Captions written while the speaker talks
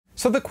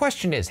So the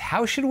question is,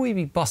 how should we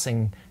be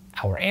bussing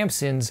our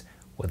amps ins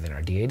within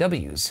our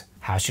DAWs?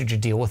 How should you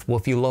deal with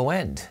woofy low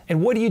end?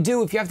 And what do you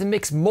do if you have to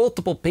mix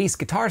multiple bass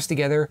guitars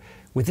together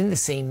within the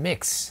same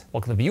mix?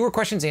 Welcome to Viewer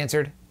Questions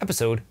Answered,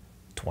 episode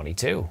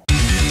 22.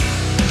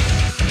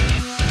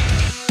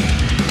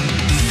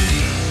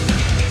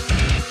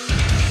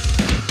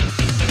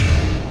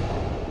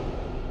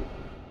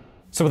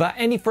 So without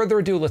any further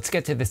ado, let's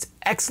get to this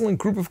excellent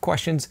group of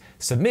questions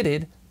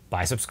submitted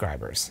by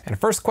subscribers. And the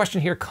first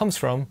question here comes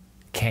from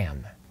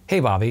Cam. Hey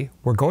Bobby,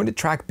 we're going to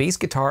track bass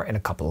guitar in a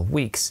couple of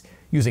weeks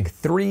using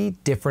 3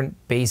 different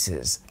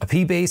basses, a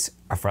P bass,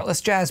 a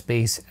fretless jazz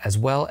bass, as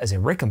well as a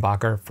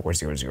Rickenbacker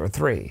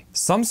 4003.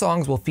 Some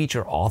songs will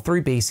feature all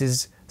 3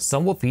 basses,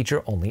 some will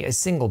feature only a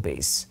single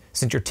bass.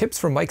 Since your tips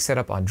for mic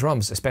setup on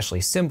drums, especially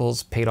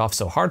cymbals, paid off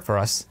so hard for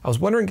us, I was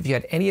wondering if you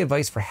had any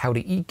advice for how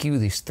to EQ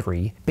these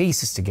 3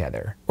 basses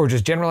together, or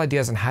just general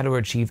ideas on how to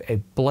achieve a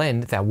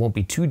blend that won't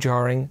be too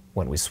jarring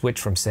when we switch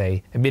from,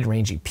 say, a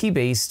mid-rangey P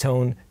bass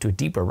tone to a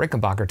deeper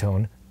Rickenbacker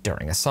tone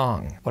during a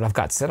song. What I've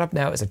got set up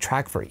now is a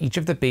track for each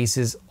of the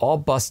basses, all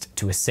bussed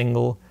to a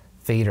single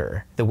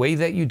fader, the way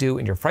that you do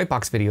in your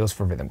Frightbox videos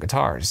for rhythm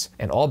guitars,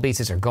 and all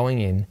basses are going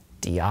in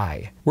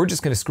DI. We're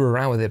just going to screw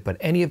around with it, but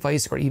any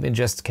advice or even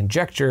just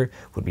conjecture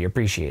would be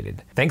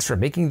appreciated. Thanks for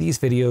making these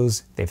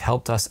videos. They've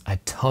helped us a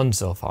ton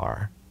so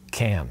far.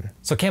 Cam.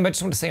 So Cam, I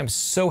just want to say I'm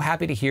so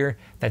happy to hear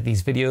that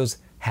these videos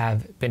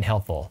have been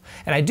helpful.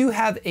 And I do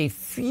have a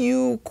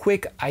few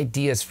quick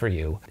ideas for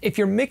you. If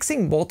you're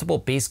mixing multiple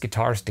bass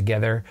guitars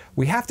together,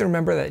 we have to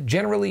remember that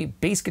generally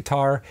bass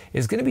guitar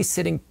is going to be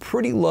sitting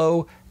pretty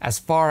low as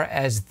far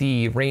as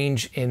the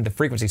range in the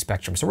frequency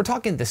spectrum. So we're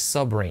talking the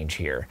sub range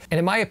here. And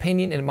in my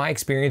opinion, in my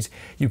experience,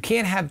 you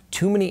can't have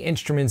too many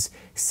instruments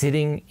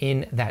sitting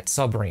in that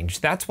sub range.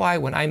 That's why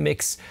when I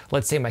mix,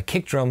 let's say my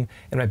kick drum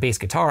and my bass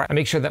guitar, I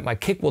make sure that my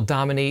kick will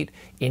dominate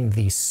in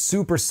the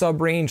super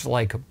sub range,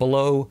 like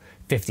below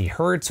 50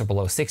 hertz or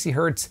below 60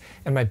 hertz,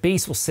 and my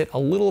bass will sit a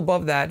little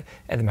above that,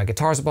 and then my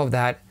guitar's above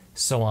that,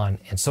 so on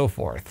and so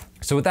forth.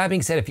 So with that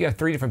being said, if you have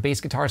 3 different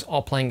bass guitars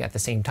all playing at the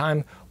same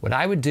time, what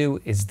I would do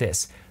is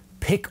this: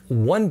 pick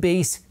one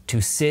bass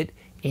to sit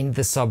in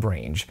the sub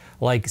range,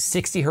 like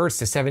 60 hertz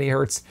to 70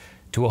 hertz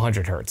to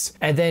 100 hertz.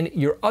 And then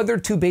your other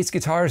 2 bass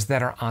guitars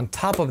that are on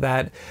top of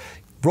that,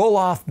 roll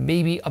off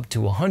maybe up to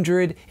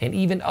 100 and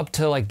even up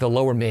to like the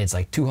lower mids,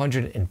 like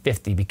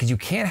 250, because you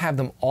can't have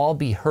them all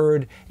be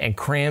heard and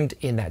crammed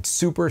in that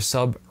super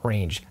sub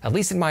range, at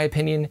least in my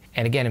opinion,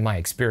 and again, in my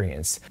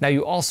experience. Now,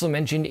 you also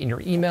mentioned in your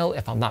email,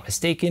 if I'm not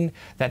mistaken,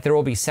 that there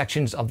will be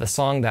sections of the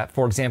song that,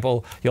 for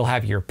example, you'll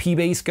have your P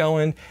bass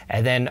going,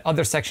 and then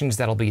other sections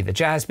that'll be the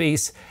jazz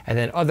bass, and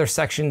then other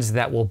sections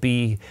that will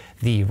be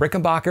the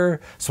Rickenbacker.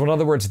 So in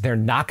other words, they're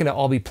not gonna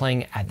all be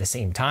playing at the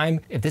same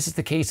time. If this is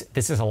the case,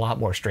 this is a lot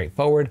more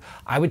straightforward.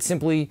 I would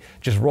simply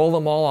just roll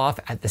them all off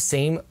at the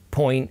same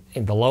point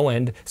in the low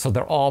end, so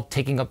they're all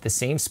taking up the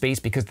same space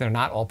because they're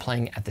not all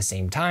playing at the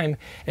same time,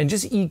 and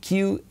just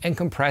EQ and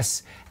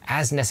compress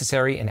as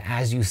necessary and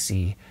as you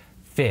see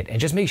fit.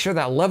 And just make sure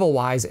that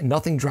level-wise,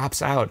 nothing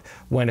drops out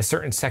when a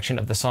certain section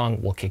of the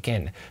song will kick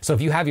in. So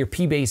if you have your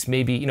P bass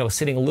maybe,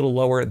 sitting a little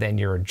lower than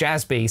your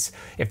jazz bass,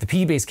 if the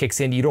P bass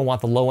kicks in, you don't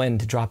want the low end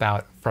to drop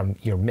out from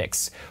your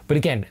mix. But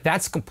again,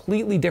 that's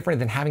completely different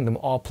than having them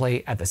all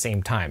play at the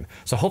same time.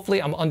 So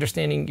hopefully I'm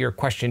understanding your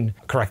question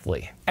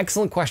correctly.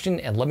 Excellent question,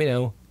 and let me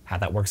know how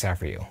that works out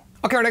for you.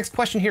 Okay, our next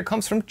question here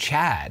comes from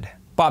Chad.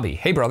 Bobby,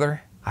 hey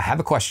brother. I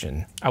have a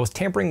question. I was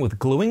tampering with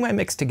gluing my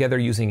mix together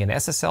using an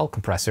SSL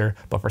compressor,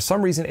 but for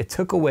some reason it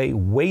took away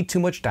way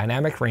too much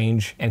dynamic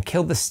range and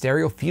killed the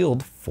stereo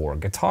field for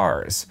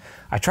guitars.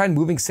 I tried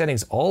moving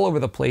settings all over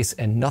the place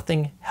and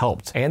nothing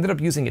helped. I ended up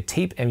using a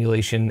tape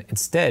emulation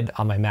instead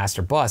on my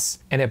master bus,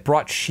 and it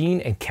brought sheen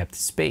and kept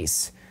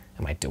space.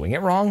 Am I doing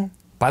it wrong?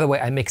 By the way,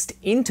 I mixed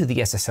into the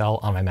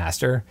SSL on my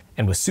master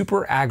and was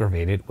super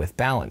aggravated with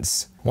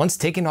balance. Once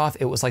taken off,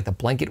 it was like the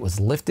blanket was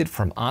lifted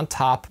from on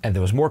top and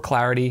there was more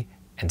clarity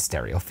and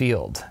stereo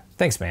field.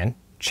 Thanks, man.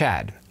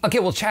 Chad. Okay,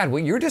 well, Chad,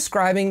 what you're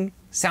describing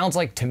sounds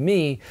like to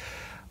me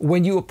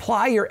when you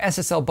apply your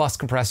SSL bus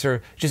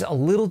compressor just a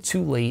little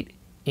too late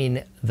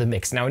in the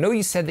mix. Now, I know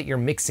you said that you're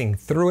mixing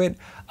through it.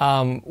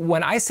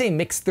 When I say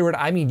mix through it,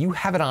 I mean you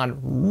have it on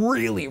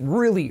really,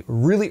 really,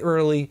 really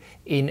early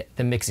in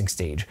the mixing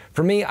stage.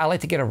 For me, I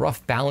like to get a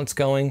rough balance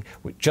going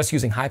with just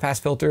using high pass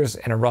filters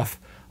and a rough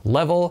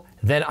level.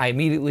 Then I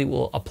immediately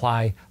will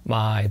apply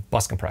my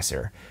bus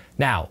compressor.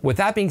 Now, with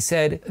that being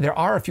said, there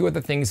are a few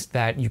other things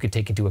that you could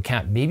take into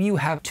account. Maybe you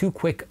have too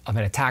quick of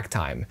an attack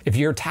time. If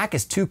your attack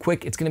is too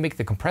quick, it's gonna make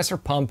the compressor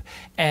pump,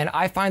 and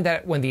I find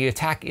that when the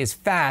attack is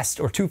fast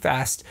or too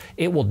fast,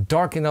 it will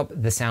darken up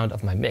the sound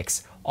of my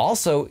mix.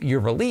 Also,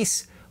 your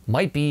release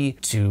might be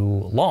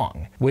too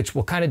long, which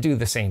will kind of do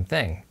the same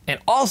thing. And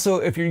also,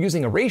 if you're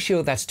using a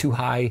ratio that's too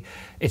high,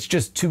 it's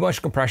just too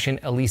much compression,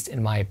 at least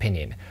in my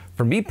opinion.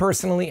 For me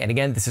personally, and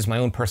again, this is my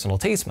own personal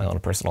taste, my own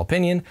personal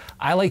opinion,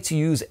 I like to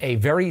use a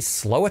very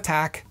slow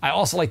attack. I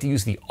also like to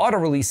use the auto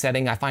release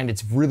setting. I find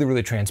it's really,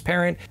 really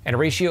transparent, and a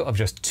ratio of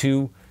just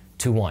 2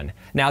 2:1.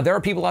 Now, there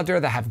are people out there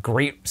that have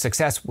great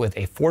success with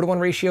a 4:1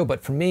 ratio,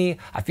 but for me,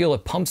 I feel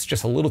it pumps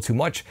just a little too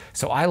much,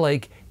 so I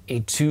like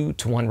a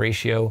 2:1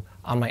 ratio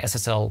on my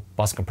SSL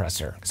bus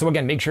compressor. So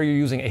again, make sure you're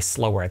using a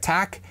slower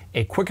attack,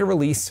 a quicker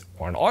release,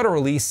 or an auto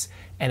release,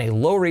 and a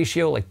low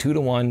ratio like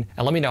 2:1,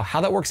 and let me know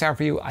how that works out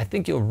for you. I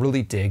think you'll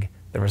really dig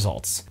the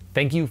results.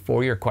 Thank you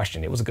for your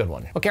question. It was a good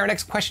one. Okay, our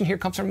next question here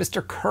comes from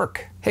Mr.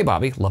 Kirk. Hey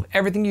Bobby, love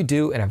everything you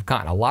do and I've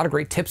gotten a lot of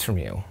great tips from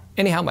you.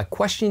 Anyhow, my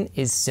question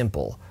is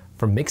simple.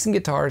 For mixing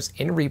guitars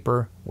in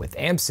Reaper with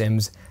amp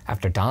sims,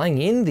 after dialing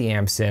in the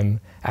amp sim,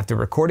 after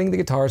recording the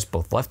guitars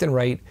both left and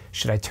right,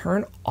 should I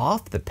turn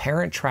off the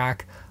parent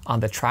track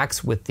on the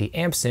tracks with the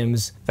amp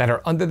sims that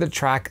are under the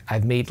track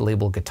I've made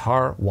labeled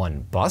Guitar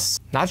 1 Bus?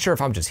 Not sure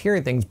if I'm just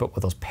hearing things, but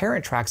with those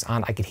parent tracks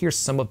on, I could hear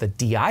some of the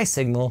DI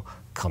signal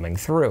coming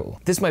through.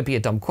 This might be a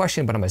dumb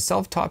question, but I'm a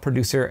self-taught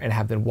producer and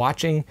have been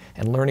watching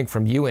and learning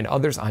from you and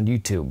others on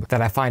YouTube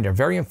that I find are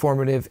very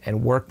informative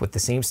and work with the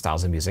same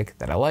styles of music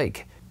that I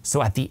like.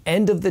 So at the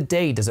end of the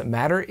day, does it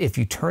matter if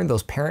you turn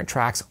those parent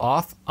tracks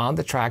off on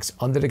the tracks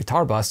under the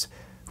guitar bus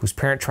whose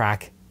parent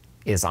track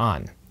is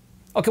on?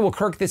 Okay, well,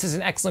 Kirk, this is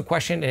an excellent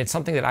question, and it's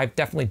something that I've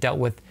definitely dealt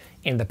with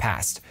in the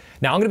past.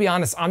 Now, I'm gonna be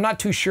honest, I'm not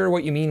too sure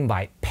what you mean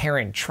by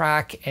parent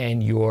track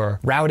and your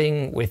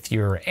routing with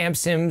your amp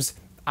sims.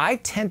 I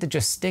tend to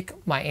just stick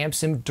my amp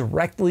sim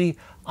directly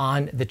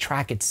on the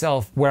track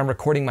itself where I'm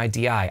recording my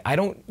DI. I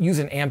don't use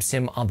an amp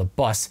sim on the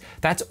bus.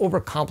 That's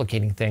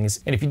overcomplicating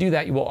things. And if you do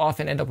that, you will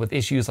often end up with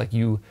issues like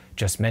you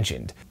just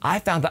mentioned. I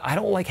found that I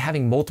don't like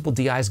having multiple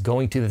DIs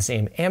going to the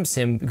same amp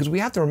sim because we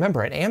have to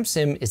remember an amp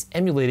sim is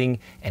emulating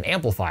an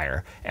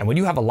amplifier. And when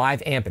you have a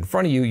live amp in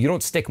front of you, you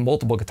don't stick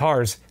multiple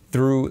guitars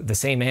through the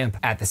same amp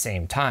at the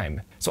same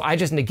time. So I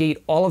just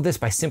negate all of this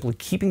by simply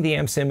keeping the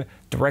amp sim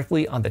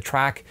directly on the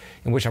track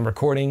in which I'm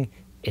recording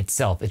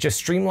itself. It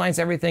just streamlines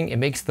everything, it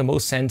makes the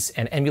most sense,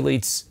 and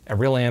emulates a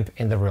real amp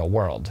in the real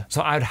world.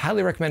 So I would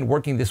highly recommend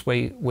working this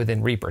way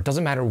within Reaper. It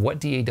doesn't matter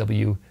what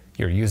DAW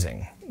you're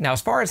using. Now,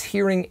 as far as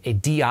hearing a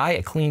DI,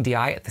 a clean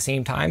DI at the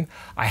same time,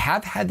 I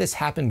have had this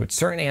happen with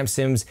certain amp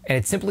sims, and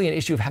it's simply an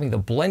issue of having the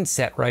blend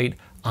set right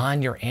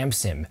on your amp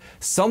sim.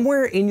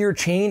 Somewhere in your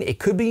chain, it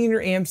could be in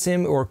your amp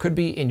sim or it could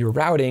be in your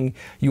routing,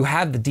 you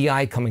have the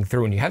DI coming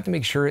through and you have to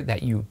make sure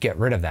that you get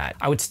rid of that.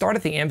 I would start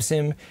at the amp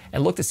sim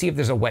and look to see if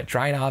there's a wet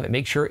dry knob and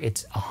make sure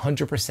it's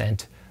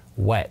 100%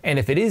 wet. And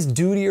if it is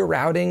due to your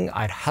routing,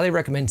 I'd highly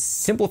recommend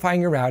simplifying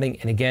your routing.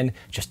 And again,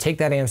 just take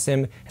that amp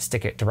sim and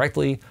stick it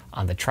directly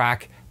on the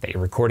track that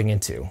you're recording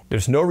into.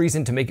 There's no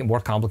reason to make it more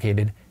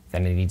complicated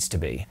than it needs to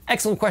be.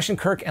 Excellent question,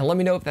 Kirk, and let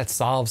me know if that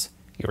solves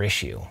your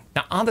issue.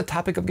 Now, on the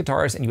topic of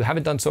guitars, and you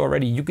haven't done so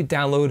already, you could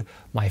download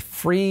my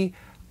free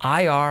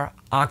IR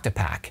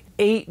Octapack.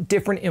 8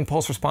 different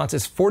impulse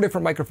responses, 4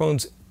 different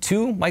microphones,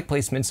 2 mic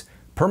placements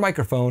per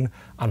microphone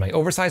on my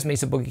oversized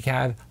Mesa Boogie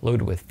Cab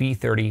loaded with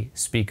V30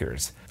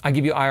 speakers. I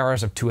give you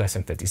IRs of 2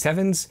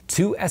 SM57s,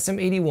 2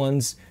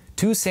 SM81s,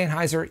 2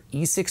 Sennheiser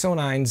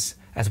E609s,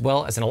 as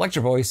well as an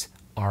Electro Voice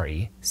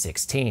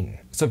RE16.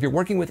 So if you're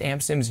working with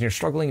amp sims and you're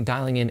struggling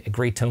dialing in a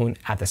great tone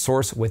at the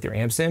source with your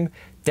amp sim,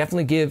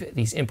 definitely give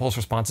these impulse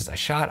responses a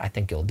shot. I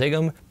think you'll dig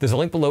them. There's a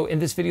link below in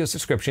this video's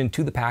description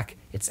to the pack.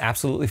 It's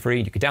absolutely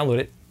free. You can download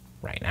it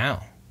right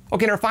now.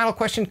 Okay, and our final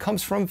question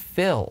comes from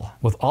Phil.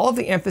 With all of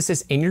the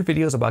emphasis in your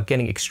videos about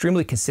getting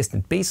extremely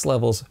consistent bass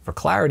levels for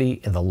clarity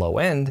in the low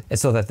end, and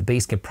so that the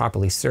bass can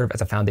properly serve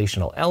as a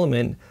foundational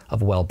element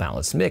of a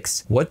well-balanced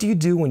mix, what do you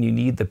do when you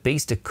need the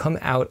bass to come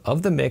out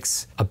of the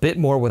mix a bit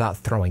more without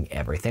throwing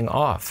everything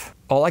off?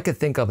 All I could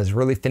think of is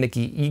really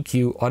finicky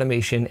EQ,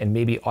 automation, and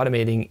maybe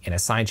automating in a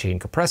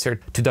sidechain compressor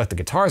to duck the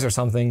guitars or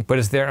something, but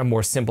is there a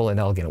more simple and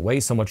elegant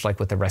way, so much like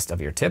with the rest of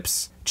your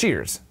tips?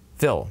 Cheers,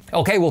 Phil.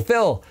 Okay, well,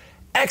 Phil,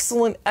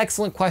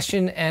 excellent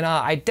question, and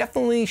I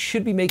definitely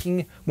should be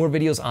making more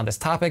videos on this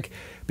topic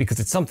because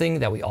it's something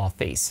that we all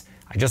face.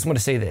 I just want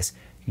to say this.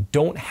 You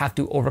don't have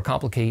to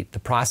overcomplicate the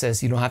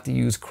process. You don't have to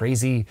use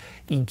crazy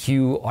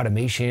EQ,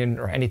 automation,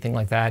 or anything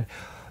like that.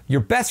 Your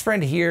best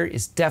friend here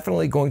is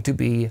definitely going to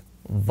be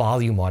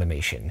volume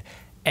automation.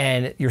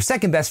 And your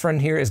second best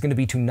friend here is going to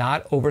be to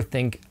not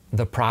overthink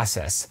the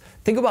process.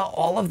 Think about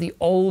all of the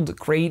old,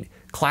 great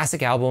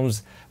classic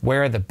albums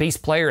where the bass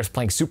player is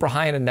playing super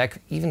high in the neck,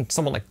 even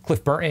someone like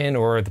Cliff Burton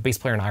or the bass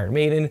player in Iron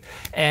Maiden,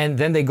 and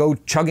then they go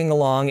chugging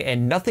along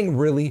and nothing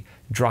really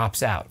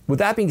drops out. With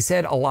that being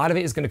said, a lot of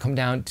it is going to come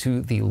down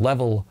to the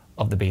level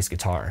of the bass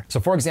guitar. So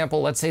for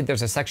example, let's say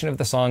there's a section of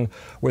the song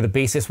where the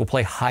bassist will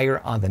play higher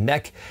on the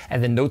neck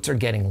and the notes are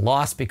getting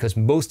lost because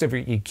most of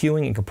your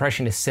EQing and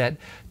compression is set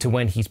to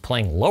when he's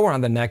playing lower on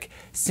the neck.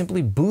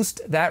 Simply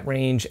boost that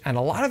range and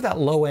a lot of that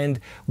low end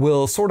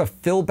will sort of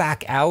fill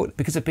back out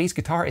because the bass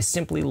guitar is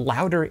simply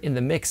louder in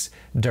the mix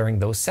during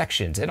those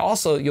sections. And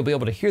also you'll be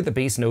able to hear the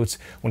bass notes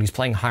when he's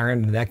playing higher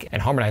on the neck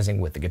and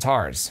harmonizing with the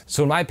guitars.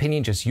 So in my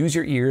opinion, just use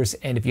your ears,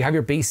 and if you have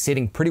your bass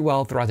sitting pretty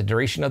well throughout the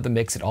duration of the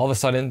mix and all of a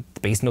sudden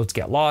the bass notes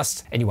get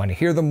lost and you want to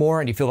hear them more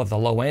and you feel that the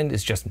low end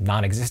is just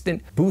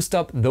non-existent, boost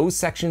up those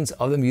sections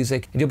of the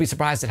music and you'll be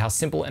surprised at how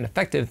simple and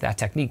effective that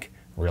technique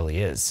really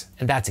is.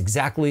 And that's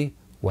exactly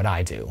when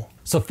I do.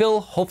 So Phil,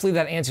 hopefully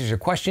that answers your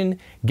question.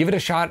 Give it a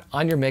shot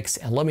on your mix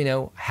and let me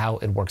know how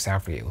it works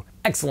out for you.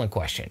 Excellent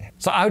question.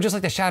 So I would just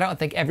like to shout out and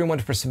thank everyone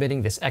for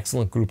submitting this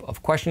excellent group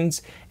of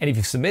questions. And if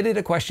you've submitted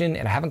a question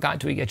and I haven't gotten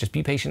to it yet, just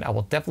be patient. I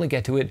will definitely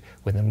get to it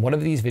within one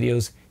of these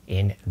videos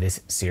in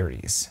this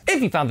series.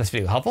 If you found this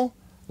video helpful,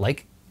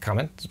 like,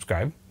 comment,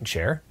 subscribe, and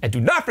share. And do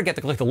not forget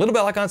to click the little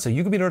bell icon so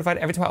you can be notified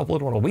every time I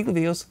upload one of our weekly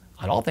videos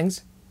on all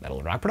things Metal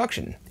and Rock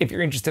production. If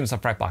you're interested in some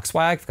Frightbox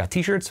swag, we've got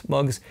t-shirts,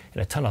 mugs,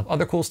 and a ton of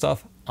other cool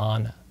stuff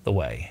on the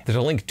way. There's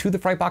a link to the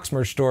Frightbox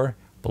merch store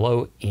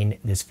below in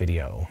this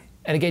video.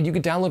 And again, you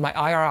can download my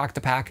IR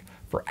Octapack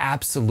for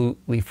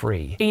absolutely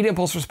free. 8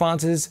 impulse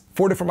responses,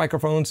 4 different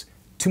microphones,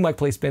 2 mic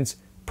placements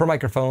per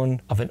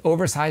microphone of an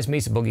oversized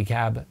Mesa Boogie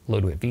cab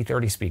loaded with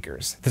V30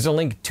 speakers. There's a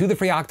link to the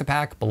free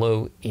Octapack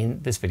below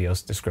in this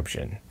video's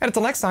description. And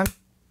until next time,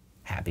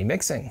 happy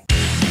mixing.